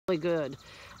good.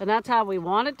 And that's how we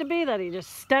want it to be, that he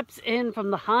just steps in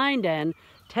from the hind end,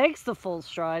 takes the full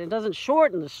stride, and doesn't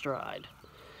shorten the stride.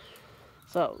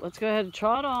 So let's go ahead and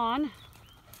trot on.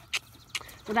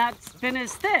 So that's been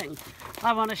his thing.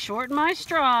 I want to shorten my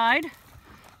stride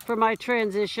for my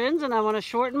transitions, and I want to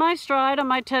shorten my stride on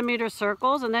my 10-meter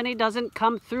circles, and then he doesn't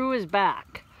come through his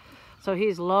back. So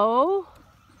he's low,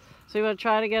 so you want to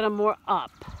try to get him more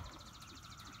up.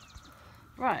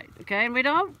 Right, okay, and we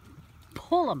don't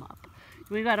pull him up.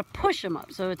 We got to push him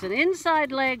up. So it's an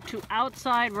inside leg to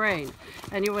outside rein.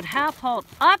 And you would half halt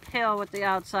uphill with the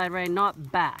outside rein,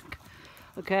 not back.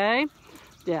 Okay?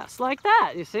 Yes, like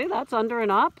that. You see, that's under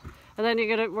and up. And then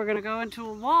we're gonna go into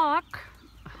a walk.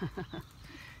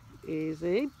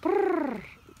 Easy.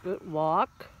 Good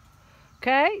walk.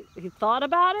 Okay, he thought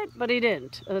about it, but he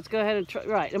didn't. Let's go ahead and try.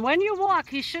 Right, and when you walk,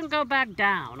 he shouldn't go back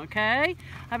down, okay?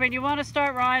 I mean, you want to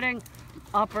start riding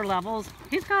upper levels.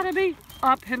 He's got to be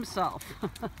up himself,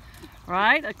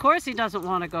 right? Of course, he doesn't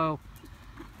want to go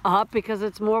up because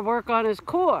it's more work on his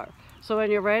core. So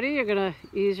when you're ready, you're going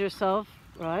to ease yourself,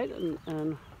 right?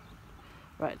 And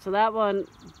right, so that one,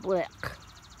 blick,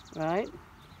 right?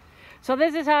 So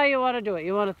this is how you want to do it.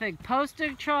 You want to think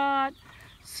posting trot,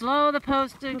 slow the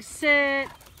posting, sit.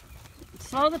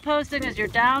 Slow the posting as your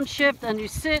downshift, and you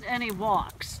sit and he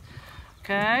walks.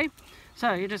 Okay?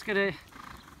 So you're just going to,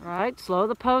 right, slow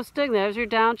the posting. There's your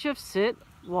downshift, sit,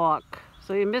 walk.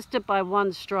 So you missed it by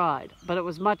one stride, but it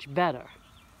was much better.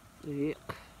 Yuck.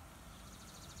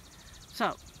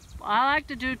 So I like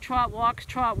to do trot walks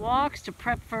to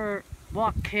prep for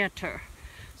walk canter.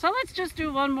 So let's just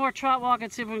do one more trot walk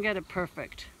and see if we can get it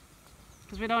perfect,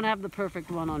 because we don't have the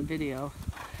perfect one on video.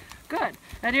 Good.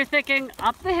 And you're thinking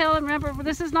up the hill, and remember,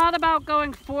 this is not about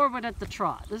going forward at the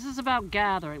trot. This is about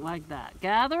gathering like that.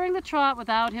 Gathering the trot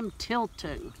without him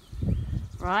tilting,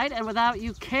 right? And without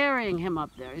you carrying him up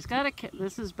there. He's got to,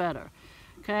 this is better.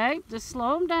 Okay, just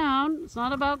slow him down. It's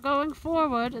not about going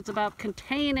forward. It's about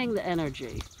containing the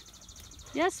energy.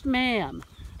 Yes, ma'am.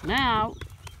 Now,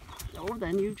 oh,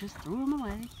 then you just threw him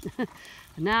away.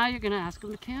 Now you're going to ask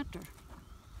him to canter.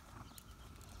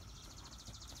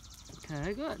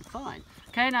 Okay, good, fine.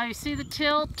 Okay, now you see the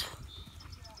tilt?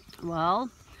 Well,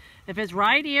 if his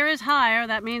right ear is higher,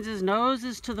 that means his nose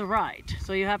is to the right.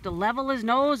 So you have to level his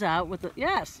nose out with the,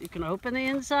 yes, you can open the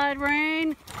inside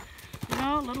rein, you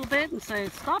know, a little bit and say,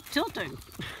 stop tilting.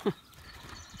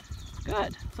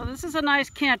 Good. So this is a nice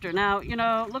canter. Now, you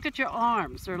know, look at your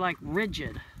arms. They're like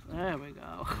rigid. There we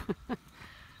go.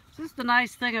 This is the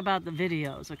nice thing about the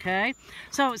videos, okay?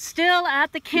 So still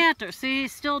at the canter. See,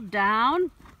 still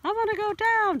down. I want to go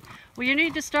down. Well, you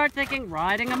need to start thinking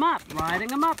riding him up. Riding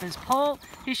him up. His pole,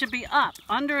 he should be up,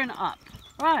 under and up.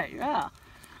 Right, yeah.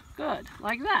 Good,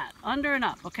 like that, under and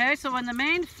up, okay? So when the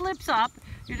mane flips up,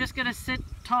 you're just going to sit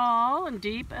tall and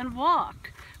deep and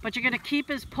walk. But you're going to keep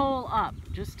his pole up.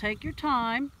 Just take your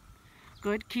time.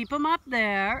 Good, keep him up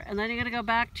there, and then you're going to go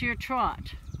back to your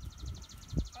trot.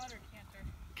 Trot or canter?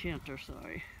 Canter,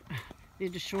 sorry.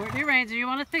 Need to shorten your reins, and you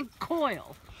want to think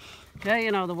coil. Okay,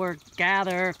 you know the word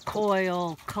gather,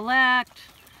 coil, collect.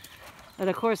 And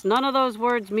of course, none of those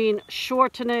words mean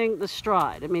shortening the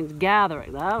stride. It means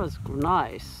gathering. That was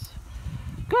nice.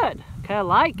 Good. Okay, I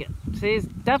like it. See, it's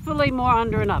definitely more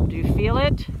under and up. Do you feel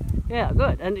it? Yeah,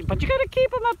 good. But you got to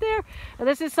keep him up there. And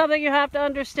this is something you have to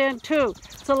understand too.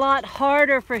 It's a lot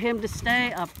harder for him to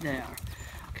stay up there.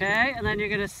 Okay, and then you're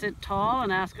going to sit tall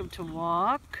and ask him to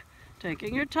walk,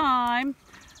 taking your time.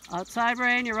 Outside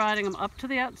rein, you're riding them up to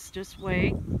the outs. Just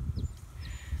wait.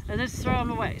 And just throw them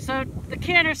away. So the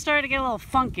canter's starting to get a little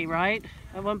funky, right?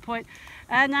 At one point.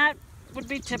 And that would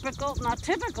be typical. Not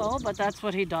typical, but that's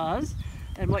what he does.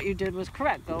 And what you did was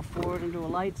correct. Go forward and do a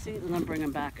light seat and then bring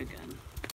him back again.